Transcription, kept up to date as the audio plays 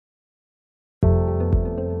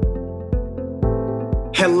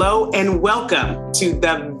Hello and welcome to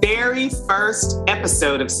the very first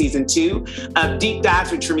episode of Season 2 of Deep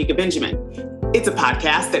Dives with Tramika Benjamin. It's a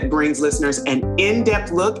podcast that brings listeners an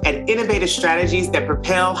in-depth look at innovative strategies that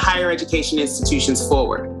propel higher education institutions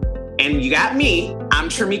forward. And you got me, I'm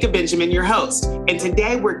Tramika Benjamin, your host. And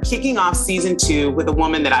today we're kicking off Season 2 with a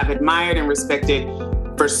woman that I've admired and respected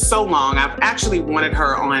for so long. I've actually wanted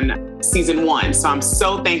her on Season 1, so I'm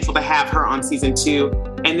so thankful to have her on Season 2.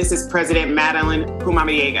 And this is President Madeline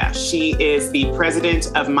Pumariega. She is the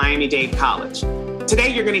president of Miami-Dade College.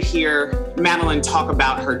 Today, you're going to hear Madeline talk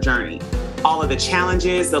about her journey, all of the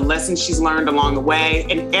challenges, the lessons she's learned along the way,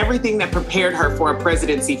 and everything that prepared her for a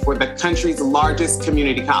presidency for the country's largest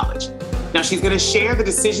community college. Now, she's going to share the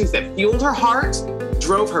decisions that fueled her heart,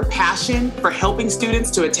 drove her passion for helping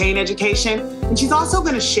students to attain education, and she's also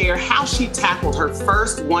going to share how she tackled her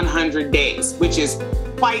first 100 days, which is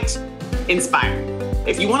quite inspiring.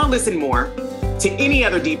 If you want to listen more to any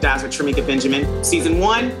other Deep Dives with Tramika Benjamin, Season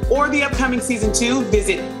 1 or the upcoming Season 2,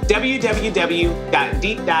 visit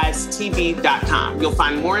www.deepdivestv.com. You'll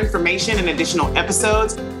find more information and additional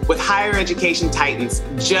episodes with higher education titans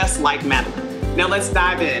just like Madeline. Now let's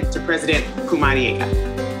dive in to President Pumariega.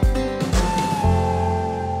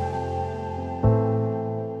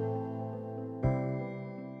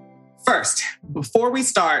 First, before we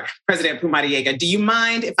start, President Pumariega, do you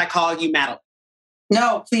mind if I call you Madeline?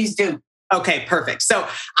 No, please do. Okay, perfect. So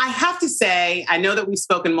I have to say, I know that we've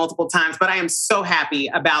spoken multiple times, but I am so happy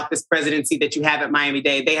about this presidency that you have at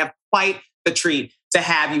Miami-Dade. They have quite the treat to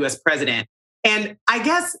have you as president. And I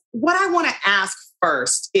guess what I want to ask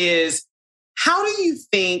first is, how do you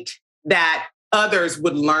think that others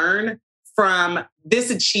would learn from this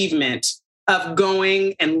achievement of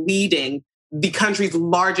going and leading the country's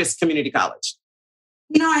largest community college?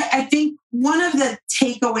 You know, I think one of the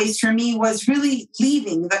takeaways for me was really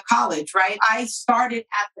leaving the college, right? I started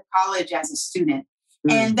at the college as a student,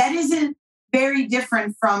 and that isn't very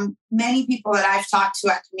different from many people that I've talked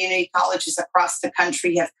to at community colleges across the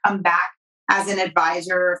country have come back as an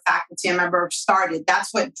advisor or faculty member, started.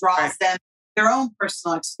 That's what draws them, their own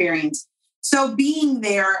personal experience. So being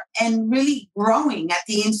there and really growing at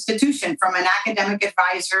the institution from an academic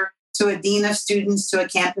advisor to a dean of students, to a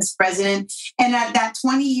campus president, and at that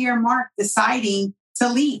 20-year mark, deciding to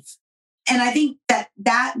leave. And I think that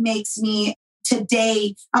makes me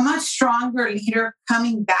today a much stronger leader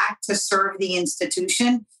coming back to serve the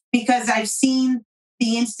institution, because I've seen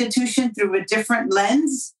the institution through a different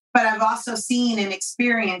lens, but I've also seen and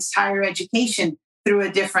experienced higher education through a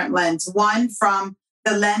different lens. One from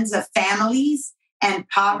the lens of families and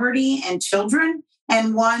poverty and children,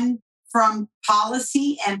 and one from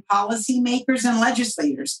policy and policymakers and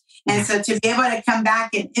legislators. And so to be able to come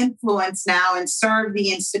back and influence now and serve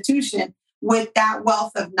the institution with that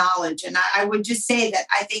wealth of knowledge. And I would just say that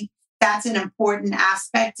I think that's an important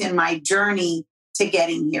aspect in my journey to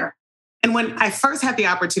getting here. And when I first had the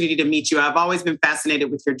opportunity to meet you, I've always been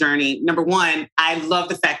fascinated with your journey. Number one, I love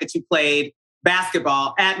the fact that you played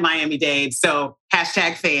basketball at Miami-Dade. So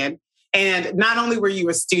 #fan. And not only were you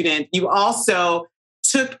a student, you also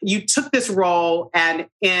took this role and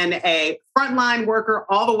in a frontline worker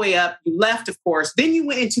all the way up. You left, of course. Then you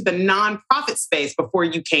went into the nonprofit space before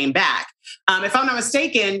you came back. If I'm not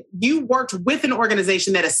mistaken, you worked with an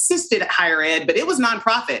organization that assisted higher ed, but it was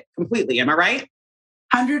nonprofit completely. Am I right?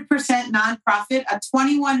 100% nonprofit, a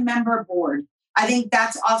 21-member board. I think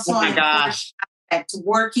that's also an important aspect,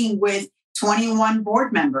 working with 21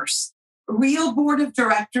 board members, real board of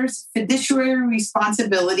directors, fiduciary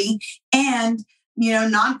responsibility, and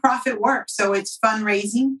nonprofit work. So it's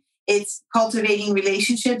fundraising, it's cultivating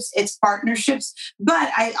relationships, it's partnerships.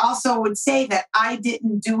 But I also would say that I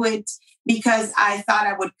didn't do it because I thought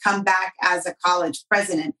I would come back as a college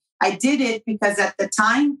president. I did it because at the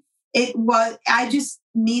time I just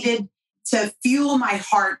needed to fuel my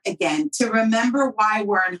heart again, to remember why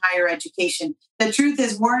we're in higher education. The truth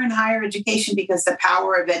is, we're in higher education because the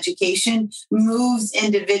power of education moves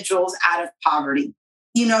individuals out of poverty.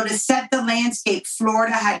 To set the landscape,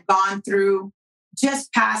 Florida had gone through,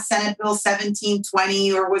 just passed Senate Bill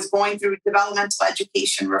 1720, or was going through developmental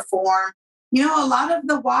education reform. A lot of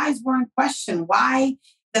the whys were in question. Why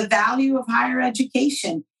the value of higher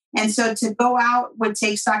education? And so to go out with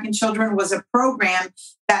Take Stock in Children was a program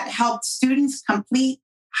that helped students complete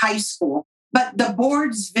high school. But the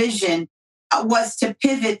board's vision was to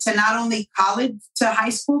pivot to not only college to high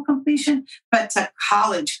school completion, but to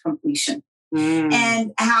college completion.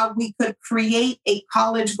 And how we could create a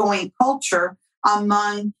college-going culture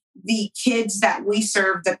among the kids that we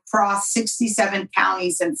served across 67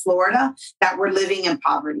 counties in Florida that were living in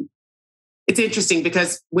poverty. It's interesting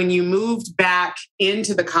because when you moved back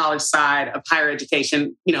into the college side of higher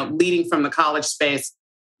education, leading from the college space,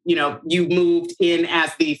 you moved in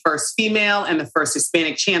as the first female and the first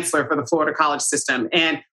Hispanic chancellor for the Florida college system.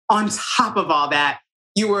 And on top of all that,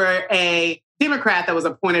 you were a Democrat that was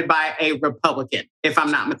appointed by a Republican, if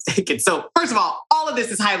I'm not mistaken. So first of all of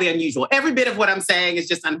this is highly unusual. Every bit of what I'm saying is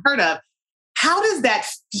just unheard of. How does that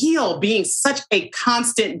feel being such a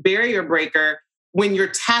constant barrier breaker when you're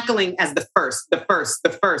tackling as the first?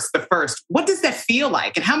 What does that feel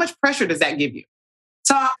like? And how much pressure does that give you?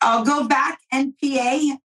 So I'll go back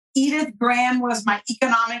NPA. Edith Graham was my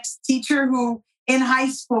economics teacher who in high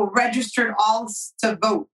school registered all to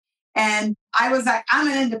vote. And I was like, I'm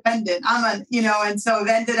an independent. And so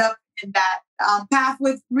ended up in that path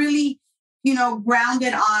with really,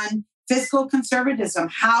 grounded on fiscal conservatism.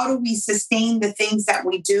 How do we sustain the things that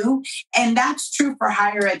we do? And that's true for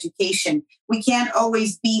higher education. We can't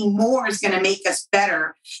always be more is going to make us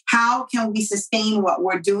better. How can we sustain what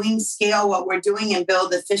we're doing, scale what we're doing, and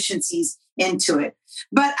build efficiencies into it?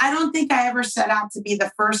 But I don't think I ever set out to be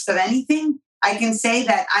the first of anything. I can say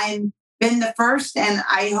that I've been the first, and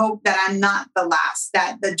I hope that I'm not the last.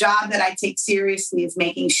 That the job that I take seriously is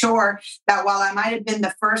making sure that while I might have been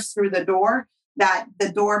the first through the door, that the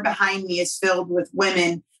door behind me is filled with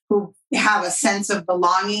women who have a sense of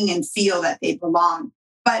belonging and feel that they belong.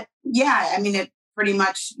 But yeah, it pretty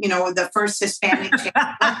much, the first Hispanic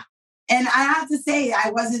chancellor. And I have to say,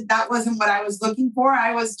 that wasn't what I was looking for.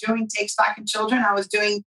 I was doing Take Stock in Children. I was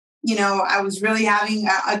doing, I was really having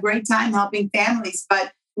a great time helping families.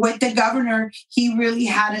 But with the governor, he really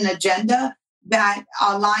had an agenda that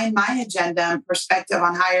aligned my agenda and perspective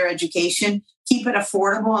on higher education. Keep it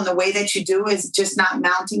affordable. And the way that you do is just not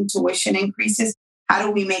mounting tuition increases. How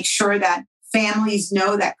do we make sure that families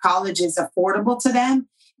know that college is affordable to them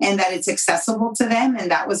and that it's accessible to them? And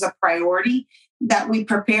that was a priority. That we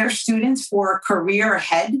prepare students for a career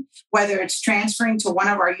ahead, whether it's transferring to one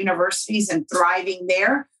of our universities and thriving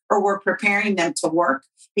there, or we're preparing them to work.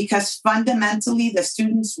 Because fundamentally, the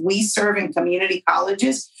students we serve in community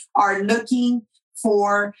colleges are looking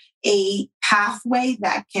for a pathway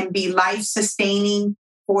that can be life-sustaining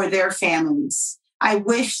for their families. I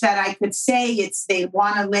wish that I could say they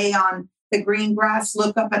want to lay on the green grass,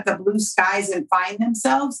 look up at the blue skies and find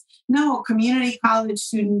themselves. No, community college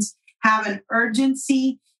students have an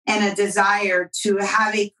urgency and a desire to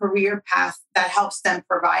have a career path that helps them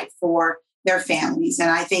provide for their families. And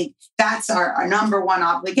I think that's our number one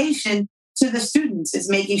obligation to the students, is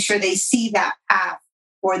making sure they see that path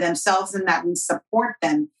for themselves and that we support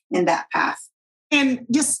them in that path. And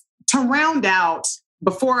just to round out,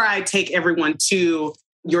 before I take everyone to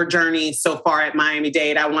your journey so far at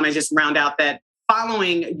Miami-Dade, I want to just round out that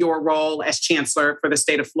following your role as chancellor for the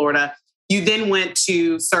state of Florida, you then went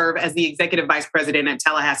to serve as the executive vice president at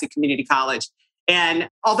Tallahassee Community College. And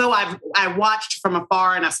although I watched from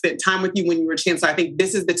afar and I spent time with you when you were chancellor, I think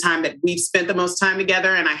this is the time that we've spent the most time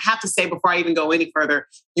together. And I have to say, before I even go any further,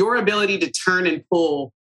 your ability to turn and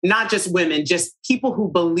pull not just women, just people who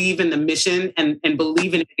believe in the mission and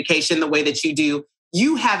believe in education the way that you do,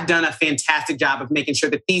 you have done a fantastic job of making sure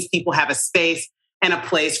that these people have a space and a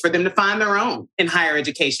place for them to find their own in higher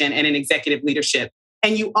education and in executive leadership.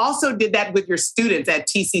 And you also did that with your students at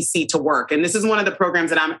TCC to Work. And this is one of the programs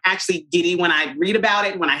that I'm actually giddy when I read about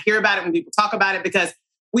it, when I hear about it, when people talk about it, because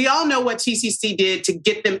we all know what TCC did to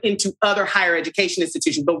get them into other higher education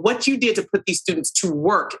institutions. But what you did to put these students to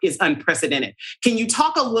work is unprecedented. Can you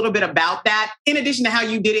talk a little bit about that? In addition to how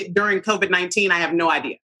you did it during COVID-19, I have no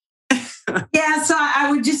idea. Yeah, so I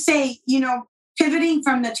would just say, pivoting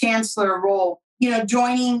from the chancellor role,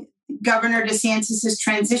 joining Governor DeSantis'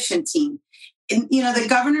 transition team. And, the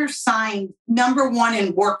governor signed number one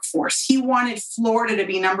in workforce. He wanted Florida to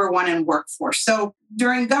be number one in workforce. So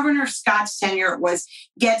during Governor Scott's tenure, it was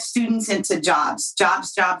get students into jobs.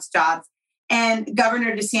 And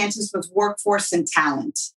Governor DeSantis was workforce and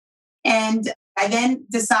talent. And I then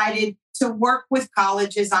decided to work with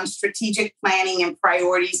colleges on strategic planning and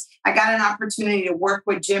priorities. I got an opportunity to work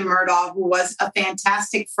with Jim Murdaugh, who was a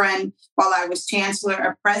fantastic friend while I was chancellor,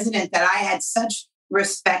 a president that I had such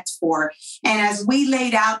respect for. And as we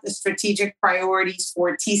laid out the strategic priorities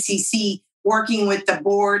for TCC, working with the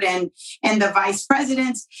board and the vice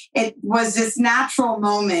presidents, it was this natural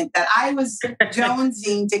moment that I was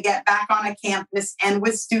jonesing to get back on a campus and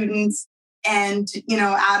with students and,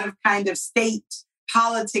 out of kind of state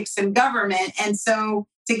politics and government. And so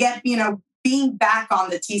to get, being back on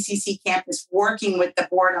the TCC campus, working with the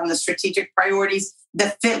board on the strategic priorities,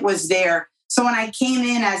 the fit was there. So when I came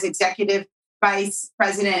in as executive vice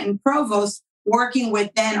president and provost, working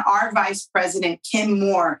with then our Vice President, Kim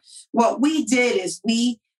Moore, what we did is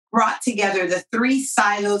we brought together the three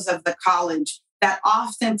silos of the college that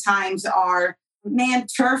oftentimes are,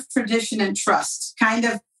 turf, tradition, and trust, kind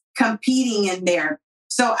of competing in there.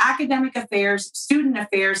 So academic affairs, student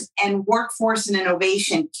affairs, and workforce and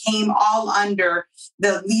innovation came all under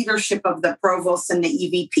the leadership of the provost and the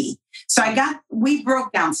EVP. So we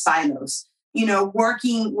broke down silos,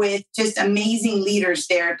 working with just amazing leaders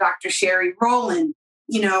there, Dr. Sherry Rowland,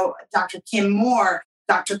 Dr. Kim Moore,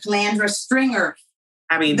 Dr. Calandra Stringer.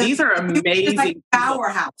 I mean, these are amazing. Like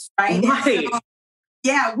powerhouse, right? Right. So,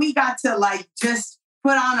 yeah, we got to just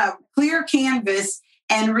put on a clear canvas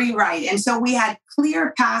and rewrite. And so we had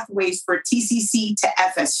clear pathways for TCC to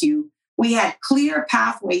FSU. We had clear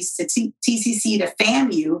pathways to TCC to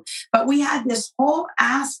FAMU, but we had this whole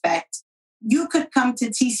aspect. You could come to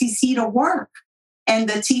TCC to work, and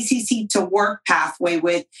the TCC to work pathway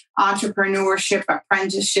with entrepreneurship,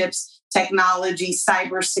 apprenticeships, technology,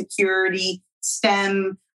 cybersecurity,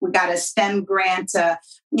 STEM. We got a STEM grant to,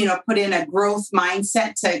 put in a growth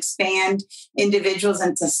mindset to expand individuals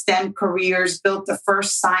into STEM careers, built the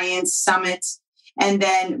first science summit, and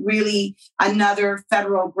then really another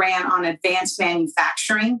federal grant on advanced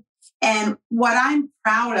manufacturing. And what I'm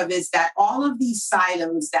proud of is that all of these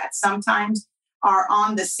silos that sometimes are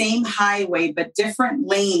on the same highway, but different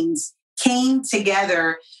lanes, came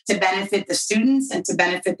together to benefit the students and to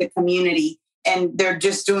benefit the community. And they're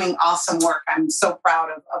just doing awesome work. I'm so proud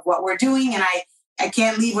of what we're doing. And I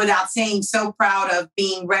can't leave without saying so proud of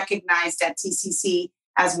being recognized at TCC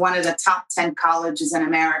as one of the top 10 colleges in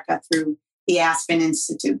America through the Aspen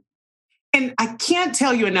Institute. And I can't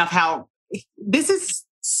tell you enough how this is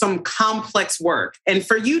some complex work. And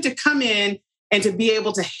for you to come in and to be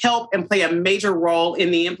able to help and play a major role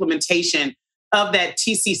in the implementation of that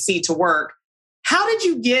TCC to work, how did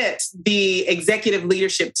you get the executive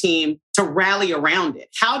leadership team to rally around it?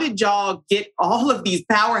 How did y'all get all of these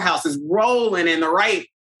powerhouses rolling in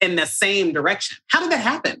the same direction? How did that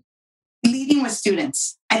happen? Leading with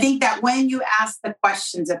students. I think that when you ask the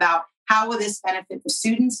questions about how will this benefit the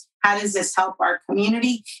students, how does this help our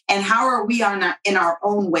community, and how are we in our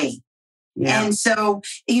own way? Yeah. And so,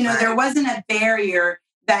 right. There wasn't a barrier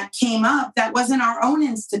that came up that wasn't our own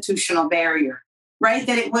institutional barrier, right?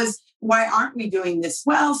 That it was, why aren't we doing this?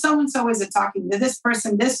 Well, so-and-so isn't talking to this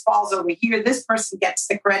person. This falls over here. This person gets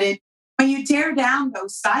the credit. When you tear down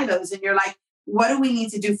those silos and you're like, what do we need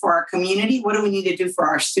to do for our community? What do we need to do for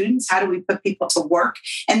our students? How do we put people to work?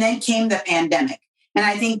 And then came the pandemic. And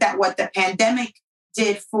I think that what the pandemic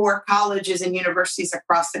did for colleges and universities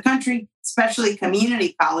across the country, especially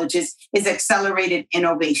community colleges, is accelerated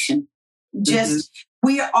innovation.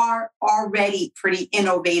 We are already pretty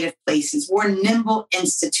innovative places. We're nimble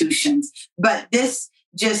institutions, but this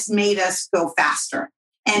just made us go faster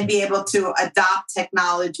and be able to adopt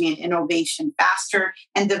technology and innovation faster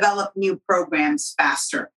and develop new programs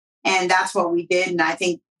faster. And that's what we did. And I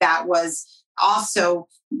think that was also,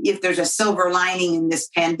 if there's a silver lining in this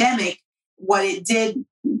pandemic, what it did,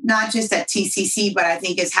 not just at TCC, but I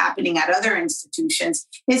think is happening at other institutions,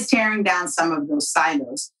 is tearing down some of those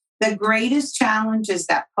silos. The greatest challenge is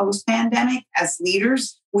that post-pandemic, as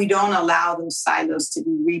leaders, we don't allow those silos to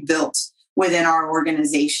be rebuilt within our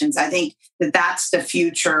organizations. I think that that's the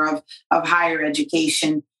future of higher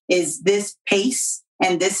education, is this pace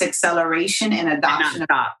and this acceleration and adoption.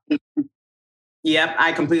 Yep,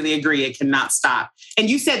 I completely agree. It cannot stop.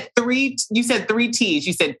 And you said three T's.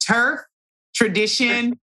 You said turf,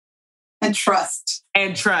 tradition, and trust.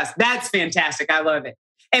 And trust. That's fantastic. I love it.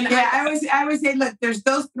 And yeah, I always say, look, there's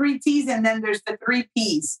those 3 T's and then there's the 3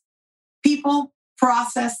 P's. People,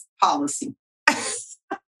 process, policy.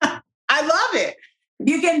 I love it.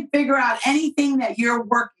 You can figure out anything that you're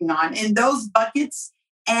working on in those buckets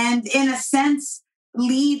and, in a sense,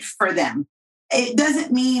 lead for them. It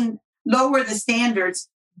doesn't mean lower the standards,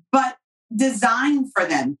 but design for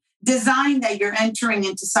them. Design that you're entering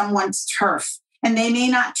into someone's turf and they may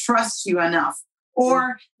not trust you enough,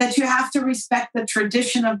 or that you have to respect the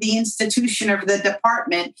tradition of the institution or the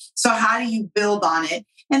department. So how do you build on it?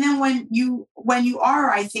 And then when you are,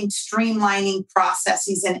 I think, streamlining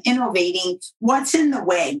processes and innovating, what's in the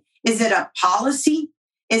way? Is it a policy?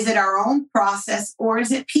 Is it our own process? Or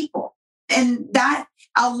is it people? And that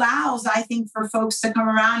allows, I think, for folks to come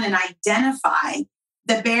around and identify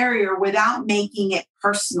the barrier without making it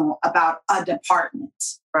personal about a department.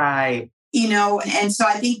 Right. And so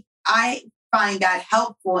I think I find that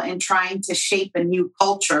helpful in trying to shape a new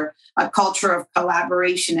culture, a culture of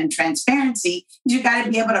collaboration and transparency. You got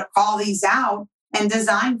to be able to call these out and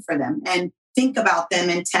design for them and think about them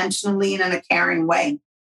intentionally and in a caring way.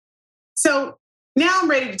 So now I'm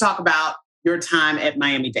ready to talk about your time at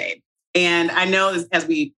Miami-Dade. And I know as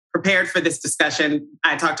we prepared for this discussion,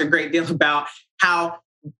 I talked a great deal about how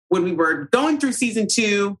when we were going through season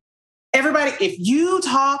 2, everybody, if you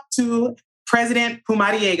talk to President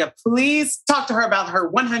Pumariega, please talk to her about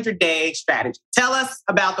her 100-day strategy. Tell us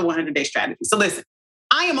about the 100-day strategy. So listen,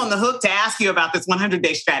 I am on the hook to ask you about this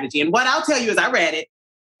 100-day strategy. And what I'll tell you is I read it,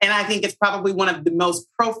 and I think it's probably one of the most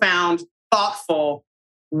profound, thoughtful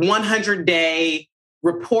 100-day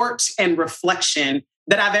report and reflection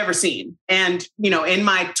that I've ever seen. And, in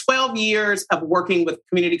my 12 years of working with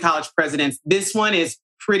community college presidents, this one is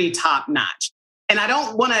pretty top notch. And I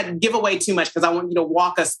don't want to give away too much because I want you to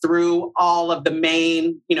walk us through all of the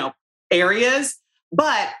main, areas.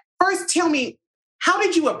 But first, tell me, how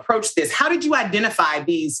did you approach this? How did you identify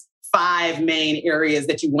these 5 main areas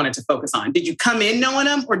that you wanted to focus on? Did you come in knowing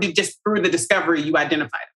them, or did just through the discovery you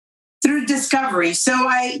identified them? Through discovery. So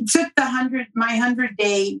I took my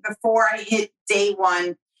 100-day before I hit day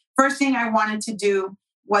 1. First thing I wanted to do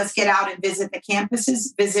was get out and visit the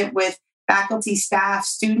campuses, visit with faculty, staff,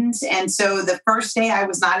 students. And so the first day I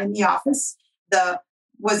was not in the office,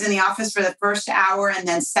 was in the office for the first hour and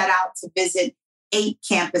then set out to visit 8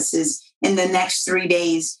 campuses in the next 3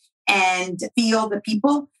 days and feel the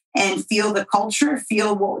people and feel the culture,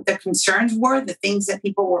 feel what the concerns were, the things that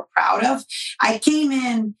people were proud of. I came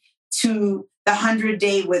in to the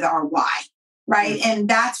 100-day with our why, right? Mm-hmm. And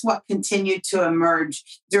that's what continued to emerge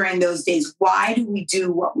during those days. Why do we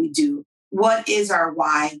do what we do? What is our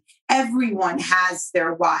why? Everyone has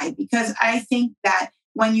their why, because I think that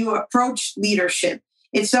when you approach leadership,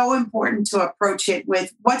 it's so important to approach it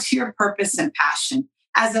with what's your purpose and passion.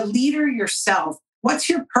 As a leader yourself, what's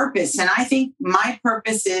your purpose? And I think my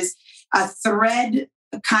purpose is a thread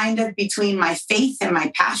kind of between my faith and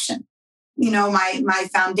my passion. My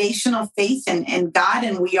foundational faith in God,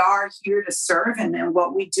 and we are here to serve and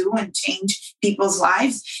what we do and change people's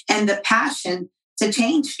lives, and the passion to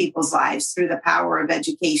change people's lives through the power of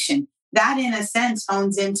education. That, in a sense,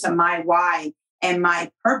 hones into my why and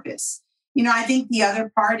my purpose. I think the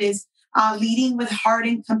other part is leading with heart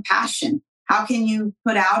and compassion. How can you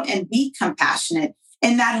put out and be compassionate?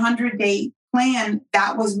 In that 100-day plan,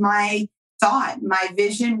 that was my thought. My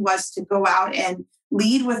vision was to go out and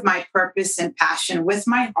lead with my purpose and passion, with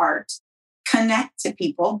my heart, connect to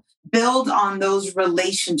people, build on those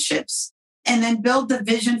relationships, and then build the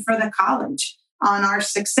vision for the college on our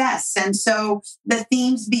success. And so the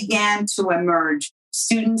themes began to emerge: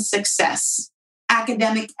 student success,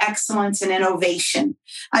 academic excellence and innovation.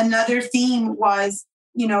 Another theme was,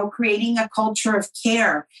 creating a culture of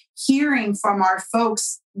care, hearing from our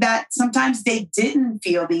folks that sometimes they didn't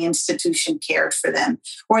feel the institution cared for them,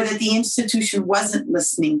 or that the institution wasn't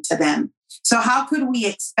listening to them. So how could we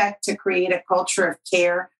expect to create a culture of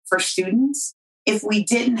care for students if we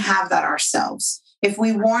didn't have that ourselves? If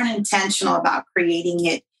we weren't intentional about creating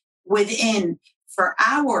it within for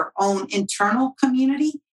our own internal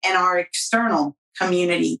community and our external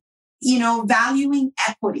community? Valuing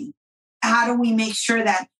equity. How do we make sure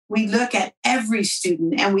that we look at every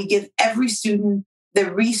student and we give every student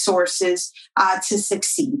the resources to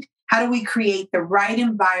succeed? How do we create the right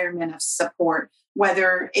environment of support,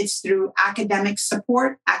 whether it's through academic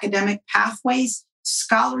support, academic pathways,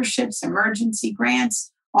 scholarships, emergency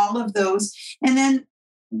grants, all of those? And then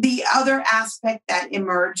the other aspect that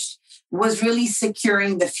emerged was really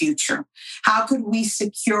securing the future. How could we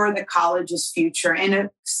secure the college's future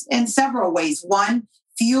in several ways? One,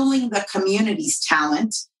 fueling the community's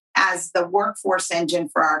talent as the workforce engine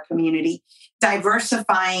for our community,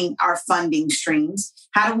 diversifying our funding streams.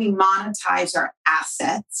 How do we monetize our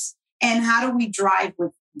assets? And how do we drive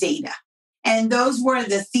with data? And those were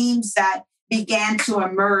the themes that began to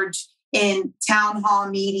emerge in town hall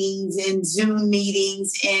meetings, in Zoom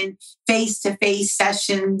meetings, in face-to-face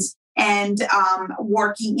sessions, and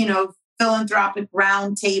working, philanthropic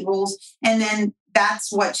roundtables. And then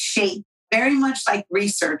that's what shaped, very much like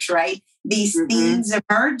research, right? These themes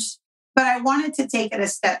emerged, but I wanted to take it a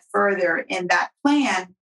step further in that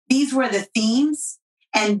plan. These were the themes,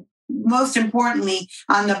 and most importantly,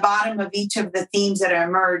 on the bottom of each of the themes that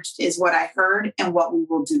emerged is what I heard and what we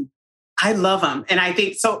will do. I love them. And I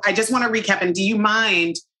think, so I just want to recap. And do you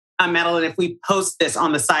mind, Madeline, if we post this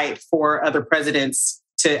on the site for other presidents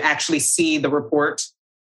to actually see the report?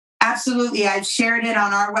 Absolutely. I've shared it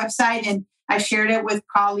on our website, and I've shared it with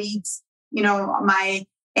colleagues, my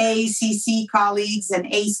AACC colleagues and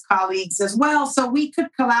ACE colleagues as well. So we could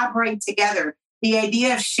collaborate together. The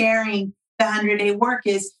idea of sharing the 100-day work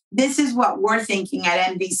is, this is what we're thinking at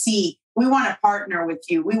MDC. we want to partner with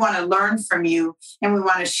you. We want to learn from you and we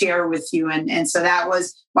want to share with you. And so that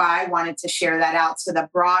was why I wanted to share that out to the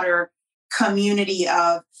broader community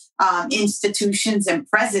of institutions and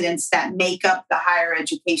presidents that make up the higher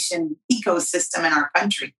education ecosystem in our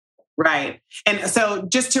country. Right. And so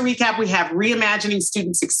just to recap, we have reimagining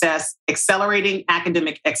student success, accelerating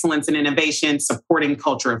academic excellence and innovation, supporting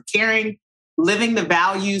culture of caring, living the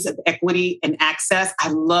values of equity and access. I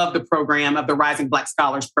love the program of the Rising Black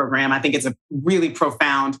Scholars Program. I think it's a really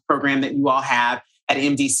profound program that you all have at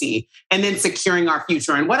MDC. And then securing our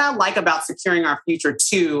future. And what I like about securing our future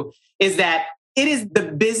too is that it is the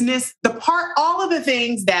business, all of the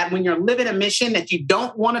things that when you're living a mission that you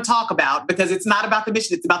don't want to talk about because it's not about the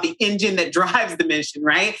mission, it's about the engine that drives the mission,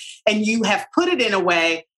 right? And you have put it in a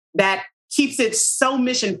way that keeps it so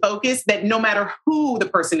mission focused that no matter who the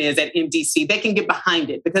person is at MDC, they can get behind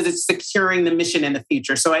it because it's securing the mission in the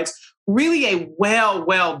future. So it's really a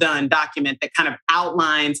well done document that kind of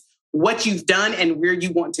outlines what you've done and where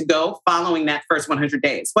you want to go following that first 100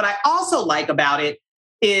 days. What I also like about it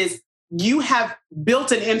is you have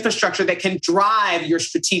built an infrastructure that can drive your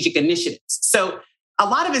strategic initiatives. So a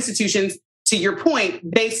lot of institutions, to your point,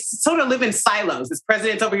 they sort of live in silos. This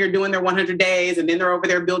president's over here doing their 100 days, and then they're over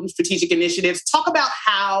there building strategic initiatives. Talk about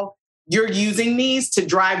how you're using these to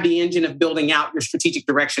drive the engine of building out your strategic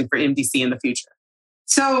direction for MDC in the future.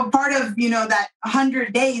 So part of, that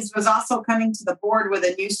 100 days was also coming to the board with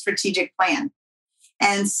a new strategic plan.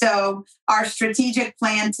 And so our strategic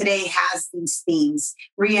plan today has these themes,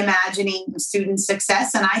 reimagining student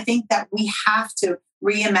success. And I think that we have to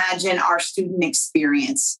reimagine our student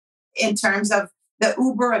experience in terms of the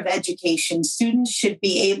Uber of education. Students should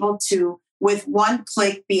be able to, with one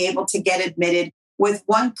click, be able to get admitted, with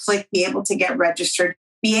one click, be able to get registered,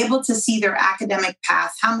 be able to see their academic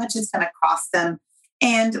path, how much it's going to cost them,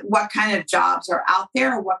 and what kind of jobs are out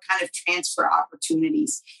there, or what kind of transfer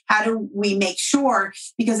opportunities. How do we make sure?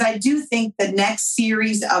 Because I do think the next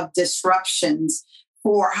series of disruptions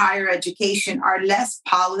for higher education are less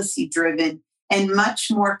policy driven and much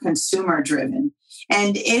more consumer driven.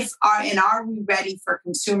 And are we ready for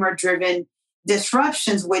consumer driven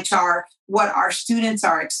disruptions, which are what our students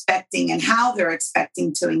are expecting and how they're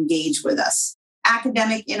expecting to engage with us?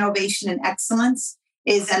 Academic innovation and excellence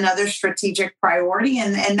is another strategic priority.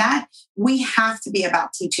 And that we have to be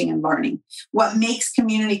about teaching and learning. What makes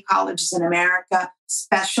community colleges in America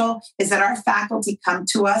special is that our faculty come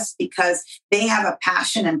to us because they have a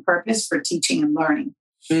passion and purpose for teaching and learning.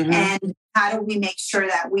 Mm-hmm. And how do we make sure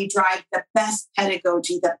that we drive the best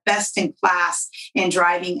pedagogy, the best in class in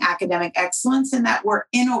driving academic excellence, and that we're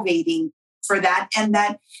innovating for that, and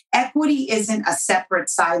that equity isn't a separate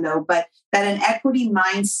silo, but that an equity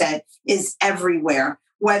mindset is everywhere.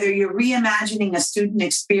 Whether you're reimagining a student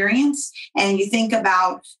experience and you think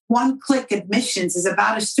about one-click admissions is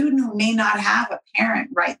about a student who may not have a parent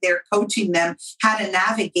right there coaching them how to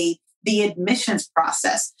navigate the admissions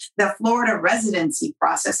process, the Florida residency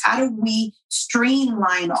process. How do we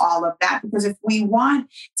streamline all of that? Because if we want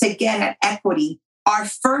to get at equity, our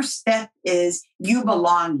first step is you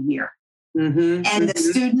belong here. Mm-hmm, and the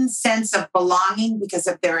student's sense of belonging because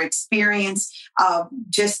of their experience of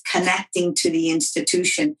just connecting to the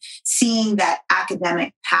institution, seeing that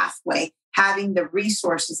academic pathway, having the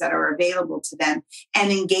resources that are available to them, and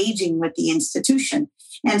engaging with the institution.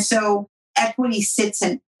 And so equity sits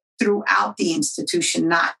throughout the institution,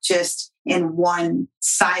 not just in one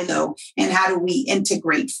silo. And how do we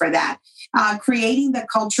integrate for that? Creating the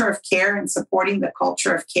culture of care and supporting the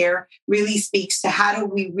culture of care really speaks to how do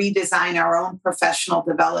we redesign our own professional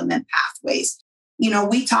development pathways.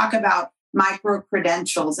 We talk about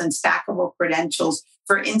micro-credentials and stackable credentials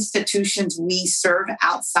for institutions we serve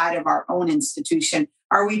outside of our own institution.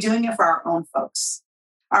 Are we doing it for our own folks?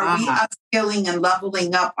 Are we upskilling and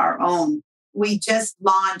leveling up our own? We just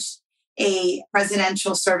launched a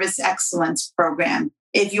Presidential Service Excellence program.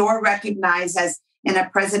 If you're recognized as in a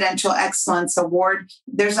Presidential Excellence Award,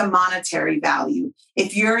 there's a monetary value.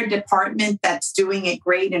 If you're a department that's doing it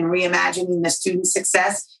great and reimagining the student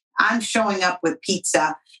success, I'm showing up with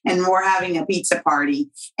pizza and we're having a pizza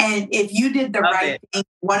party. And if you did the right thing,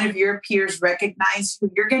 one of your peers recognized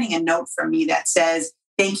you, you're getting a note from me that says,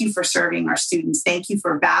 thank you for serving our students. Thank you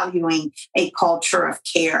for valuing a culture of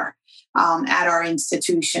care at our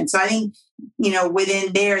institution. So I think,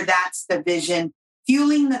 within there, that's the vision.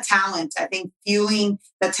 Fueling the talent. I think fueling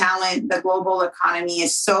the talent, the global economy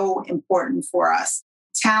is so important for us.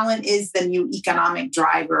 Talent is the new economic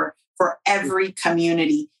driver for every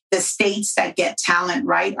community. The states that get talent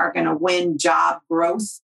right are going to win job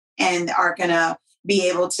growth and are going to be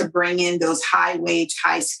able to bring in those high wage,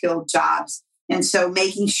 high skilled jobs. And so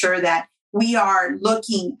making sure that we are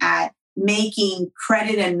looking at making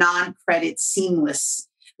credit and non-credit seamless,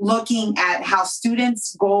 looking at how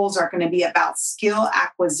students' goals are going to be about skill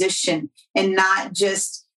acquisition and not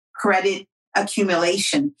just credit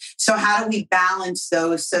accumulation. So how do we balance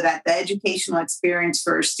those so that the educational experience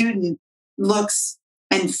for a student looks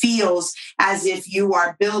and feels as if you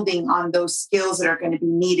are building on those skills that are going to be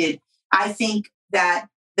needed? I think that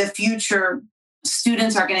the future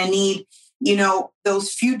students are going to need,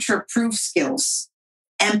 those future-proof skills,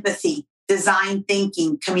 empathy, design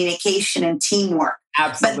thinking, communication, and teamwork.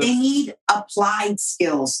 Absolutely. But they need applied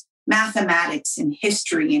skills, mathematics and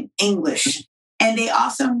history and English. And they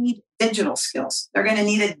also need digital skills. They're going to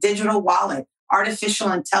need a digital wallet,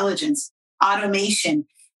 artificial intelligence, automation,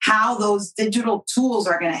 how those digital tools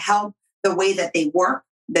are going to help the way that they work,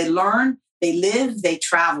 they learn, they live, they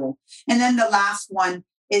travel. And then the last one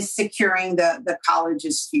is securing the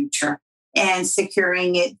college's future and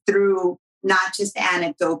securing it through not just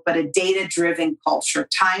anecdote, but a data-driven culture,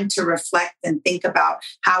 time to reflect and think about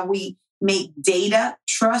how we make data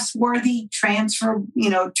trustworthy, transparent,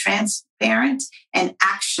 and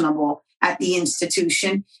actionable at the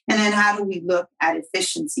institution. And then how do we look at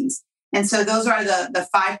efficiencies? And so those are the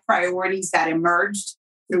 5 priorities that emerged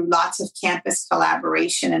through lots of campus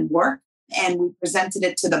collaboration and work. And we presented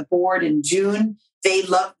it to the board in June. They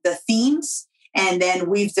loved the themes. And then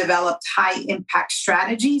we've developed high impact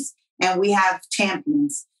strategies, and we have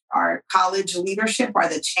champions. Our college leadership are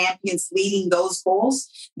the champions leading those goals.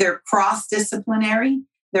 They're cross-disciplinary,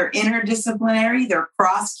 they're interdisciplinary, they're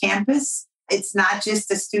cross-campus. It's not just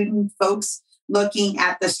the student folks looking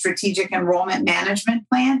at the strategic enrollment management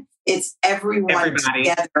plan. It's everybody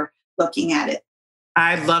together looking at it.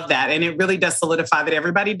 I love that. And it really does solidify that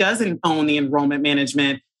everybody doesn't own the enrollment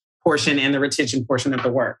management portion and the retention portion of the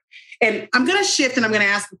work. And I'm going to shift and I'm going to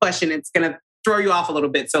ask a question. It's going to throw you off a little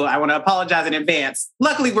bit. So I want to apologize in advance.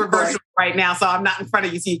 Luckily, we're virtual right now, so I'm not in front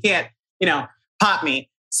of you, so you can't, pop me.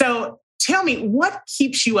 So tell me, what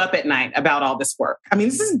keeps you up at night about all this work? I mean,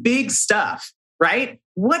 this is big stuff, right?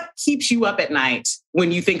 What keeps you up at night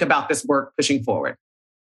when you think about this work pushing forward?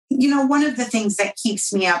 One of the things that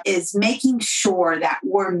keeps me up is making sure that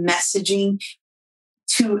we're messaging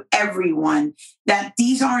to everyone that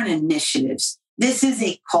these aren't initiatives. This is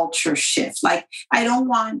a culture shift. Like, I don't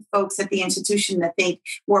want folks at the institution to think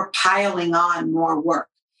we're piling on more work.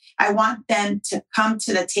 I want them to come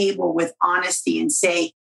to the table with honesty and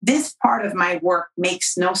say, this part of my work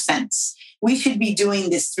makes no sense. We should be doing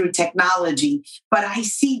this through technology, but I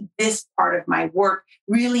see this part of my work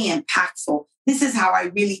really impactful. This is how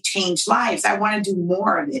I really change lives. I want to do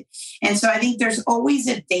more of it. And so I think there's always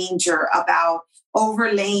a danger about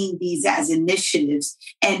overlaying these as initiatives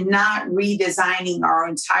and not redesigning our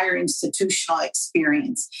entire institutional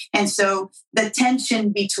experience. And so the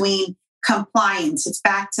tension between compliance, it's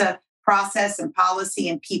back to process and policy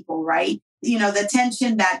and people, right? The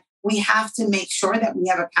tension that we have to make sure that we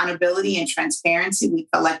have accountability and transparency. We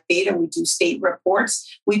collect data, we do state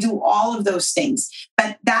reports, we do all of those things.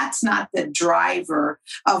 But that's not the driver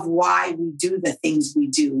of why we do the things we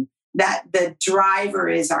do. That the driver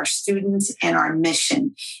is our students and our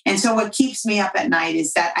mission. And so what keeps me up at night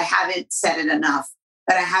is that I haven't said it enough,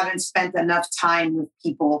 that I haven't spent enough time with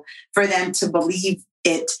people for them to believe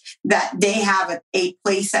it, that they have a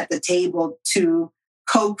place at the table to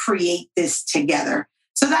co-create this together.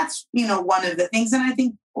 So that's, one of the things. And I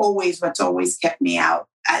think what's always kept me out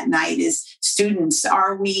at night is students.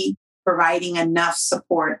 Are we providing enough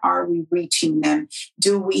support? Are we reaching them?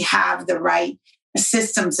 Do we have the right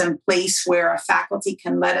systems in place where a faculty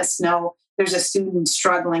can let us know there's a student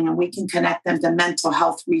struggling and we can connect them to mental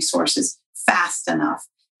health resources fast enough,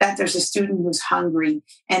 that there's a student who's hungry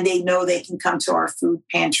and they know they can come to our food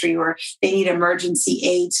pantry, or they need emergency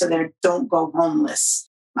aid so they don't go homeless.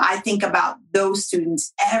 I think about those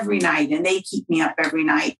students every night, and they keep me up every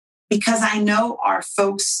night because I know our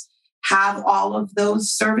folks have all of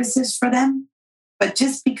those services for them, but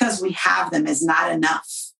just because we have them is not enough.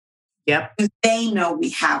 Yep. They know we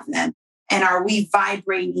have them. And are we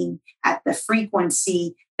vibrating at the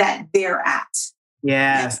frequency that they're at?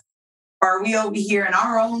 Yes. Are we over here in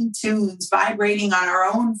our own tunes, vibrating on our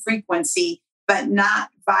own frequency, but not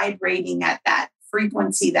vibrating at that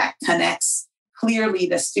frequency that connects clearly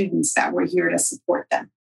the students that we're here to support them?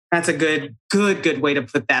 That's a good way to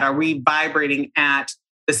put that. Are we vibrating at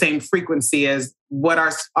the same frequency as what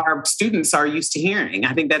our students are used to hearing?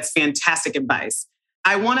 I think that's fantastic advice.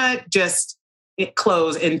 I want to just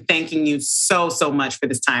close in thanking you so much for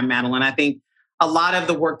this time, Madeline. I think a lot of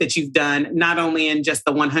the work that you've done, not only in just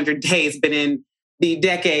the 100 days, but in the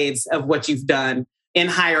decades of what you've done in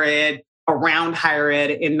higher ed, around higher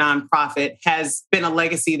ed in nonprofit has been a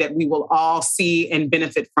legacy that we will all see and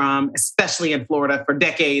benefit from, especially in Florida, for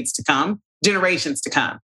decades to come, generations to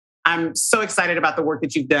come. I'm so excited about the work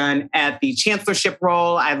that you've done at the chancellorship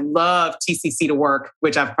role. I love TCC to Work,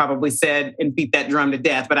 which I've probably said and beat that drum to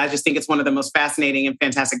death, but I just think it's one of the most fascinating and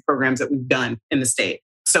fantastic programs that we've done in the state.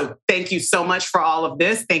 So thank you so much for all of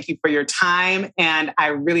this. Thank you for your time. And I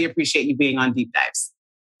really appreciate you being on Deep Dives.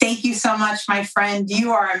 Thank you so much, my friend.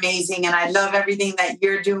 You are amazing. And I love everything that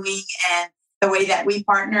you're doing and the way that we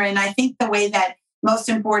partner. And I think the way that, most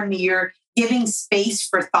importantly, you're giving space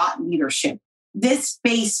for thought leadership. This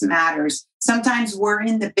space matters. Sometimes we're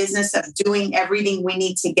in the business of doing everything we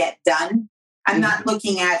need to get done. I'm not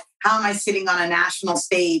looking at how am I sitting on a national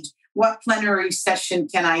stage? What plenary session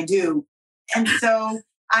can I do? And so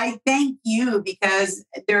I thank you, because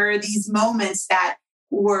there are these moments that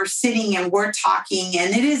we're sitting and we're talking,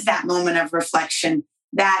 and it is that moment of reflection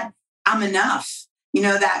that I'm enough,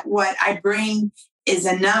 that what I bring is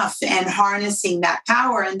enough, and harnessing that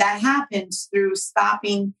power. And that happens through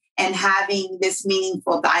stopping and having this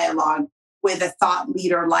meaningful dialogue with a thought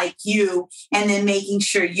leader like you, and then making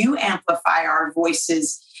sure you amplify our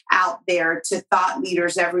voices out there to thought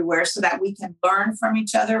leaders everywhere so that we can learn from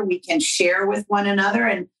each other, we can share with one another.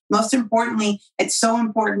 And most importantly, it's so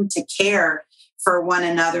important to care for one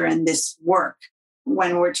another in this work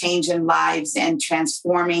when we're changing lives and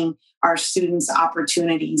transforming our students'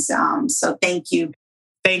 opportunities. So thank you.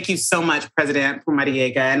 Thank you so much, President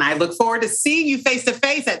Pumariega. And I look forward to seeing you face to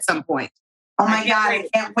face at some point. Oh my God, I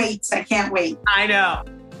can't wait. I can't wait. I know.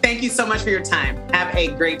 Thank you so much for your time. Have a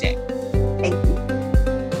great day. Thank you.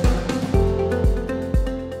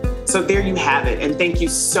 So there you have it. And thank you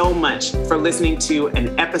so much for listening to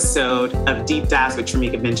an episode of Deep Dives with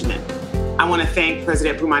Tremecca Benjamin. I want to thank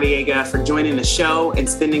President Pumariega for joining the show and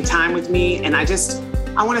spending time with me. And I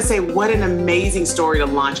want to say what an amazing story to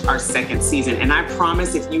launch our second season. And I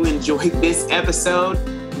promise if you enjoyed this episode,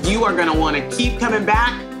 you are going to want to keep coming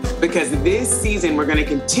back, because this season we're going to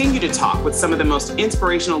continue to talk with some of the most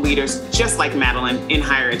inspirational leaders just like Madeline in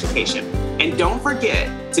higher education. And don't forget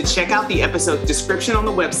to check out the episode description on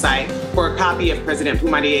the website for a copy of President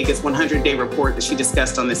Pumariega's 100-day report that she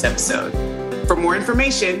discussed on this episode. For more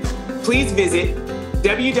information, please visit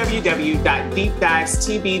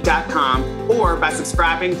www.deepdivestb.com or by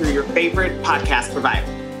subscribing through your favorite podcast provider.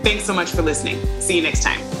 Thanks so much for listening. See you next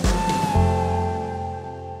time.